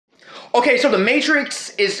Okay, so the Matrix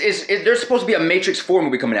is there's supposed to be a Matrix 4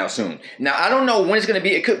 movie coming out soon. Now I don't know when it's gonna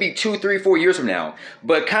be. It could be 2, 3, 4 years from now.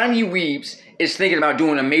 But Kanye Reeves is thinking about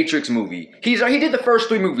doing a Matrix movie. He did the first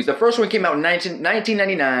 3 movies. The first one came out in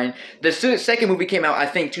 1999. The second movie came out, I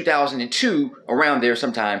think, 2002, around there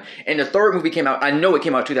sometime. And the third movie came out, I know it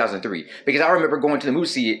came out 2003. Because I remember going to the movie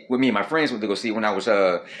to see it with me and my friends went to go see it when I was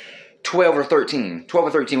 12 or 13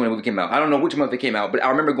 when the movie came out. I don't know which month it came out, but I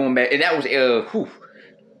remember going back, and that was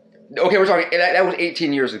okay, we're talking. That was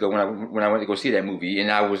 18 years ago when I went to go see that movie, and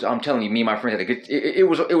I'm telling you, me and my friends had a good. It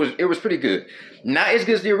was pretty good. Not as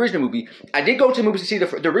good as the original movie. I did go to the movies to see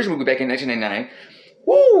the original movie back in 1999.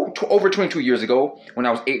 Woo! Over 22 years ago, when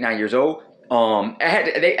I was 8, 9 years old.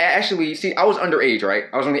 They actually see. I was underage, right?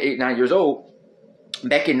 I was only 8, 9 years old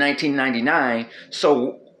back in 1999,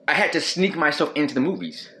 so I had to sneak myself into the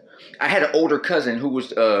movies. I had an older cousin who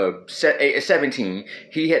was 17.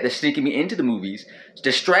 He had to sneak me into the movies,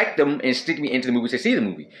 distract them, and sneak me into the movies to see the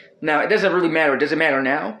movie. Now, it doesn't really matter. Does it matter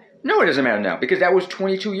now? No, it doesn't matter now, because that was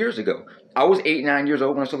 22 years ago. I was 8, 9 years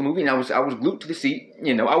old when I saw the movie, and I was glued to the seat.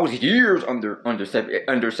 You know, I was years under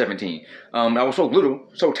 17. I was so little,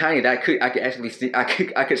 so tiny that I could actually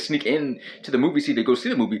sneak in to the movie seat to go see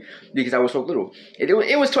the movie because I was so little. It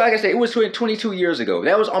was like I said, it was 22 years ago.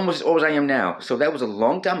 That was almost as old as I am now. So that was a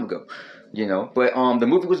long time ago. You know, but the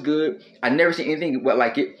movie was good. I never seen anything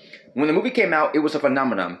like it. When the movie came out, it was a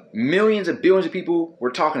phenomenon. Millions and billions of people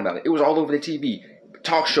were talking about it. It was all over the TV.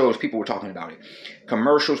 Talk shows, people were talking about it.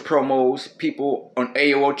 Commercials, promos, people on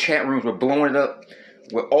AOL chat rooms were blowing it up.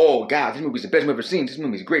 With, oh, God, this movie's the best movie I've ever seen. This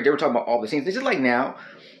movie's great. They were talking about all the scenes. This is like now,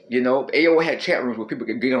 you know, AOL had chat rooms where people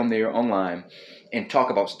could get on there online and talk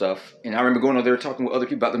about stuff. And I remember going on there talking with other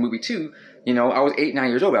people about the movie, too. You know, I was 8, 9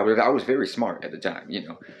 years old. I was very smart at the time, you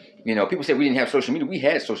know. You know, people said we didn't have social media. We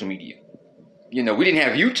had social media. You know, we didn't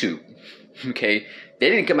have YouTube. Okay? They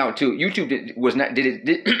didn't come out until YouTube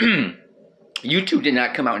did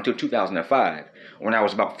not come out until 2005, when I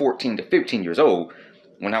was about 14 to 15 years old.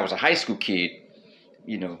 When I was a high school kid,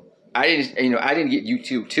 you know, I didn't get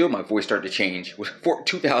YouTube till my voice started to change. Was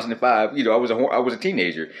 2005. You know, I was a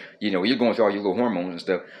teenager. You know, you're going through all your little hormones and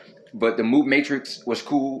stuff. But the movie Matrix was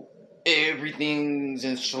cool. Everything's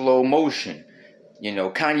in slow motion. You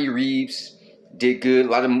know, Kanye Reeves did good. A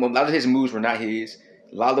lot of his moves were not his.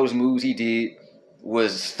 A lot of those moves he did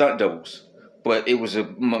was stunt doubles. But it was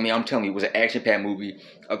I'm telling you, it was an action-packed movie.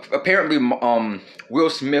 Apparently, Will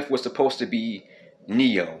Smith was supposed to be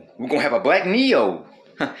Neo. We're gonna have a black Neo,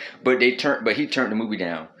 but he turned the movie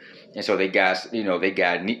down, and so they got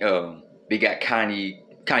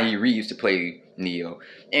Kanye Reeves to play Neo.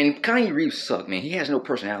 And Kanye Reeves sucked, man. He has no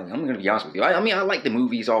personality. I'm gonna be honest with you. I mean, I like the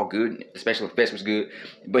movie. It's all good. The special effects was good,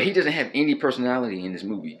 but he doesn't have any personality in this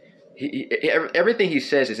movie. Everything he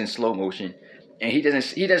says is in slow motion. And he doesn't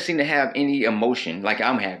seem to have any emotion like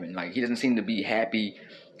I'm having. Like, he doesn't seem to be happy,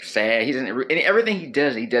 sad. And everything he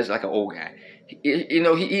does like an old guy. You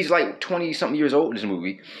know, he's like 20-something years old in this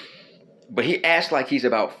movie. But he acts like he's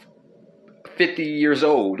about 50 years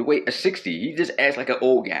old. Wait, 60. He just acts like an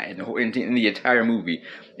old guy in the entire movie.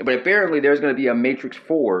 But apparently there's going to be a Matrix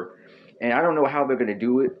 4. And I don't know how they're going to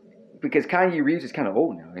do it. Because Kanye Reeves is kind of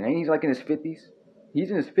old now. And he's like in his 50s. He's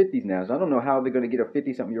in his 50s now. So I don't know how they're going to get a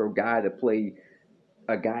 50-something-year-old guy to play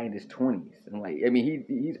a guy in his 20s. And like, I mean,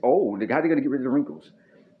 he's old. How are they gonna get rid of the wrinkles?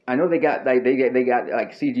 I know they got like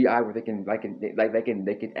CGI where they can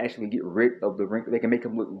actually get rid of the wrinkles. They can make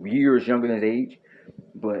him look years younger than his age.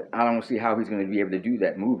 But I don't see how he's gonna be able to do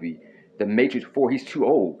that movie. The Matrix 4, he's too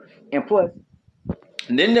old. And plus,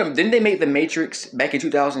 then they made The Matrix back in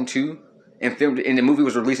 2002 and filmed it, and the movie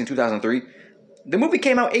was released in 2003. The movie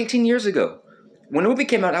came out 18 years ago. When the movie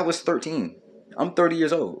came out, I was 13. I'm 30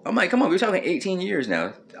 years old. I'm like, come on, we're talking 18 years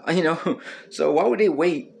now. You know, so why would they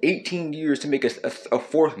wait 18 years to make a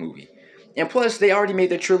fourth movie? And plus, they already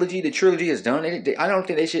made the trilogy. The trilogy is done. I don't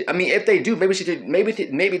think they should. I mean, if they do,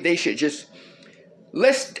 maybe they should just.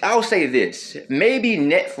 I'll say this. Maybe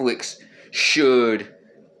Netflix should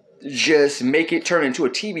just make it turn into a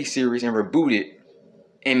TV series and reboot it,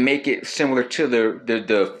 and make it similar to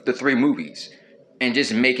the 3 movies, and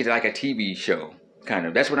just make it like a TV show. Kind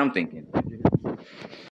of. That's what I'm thinking.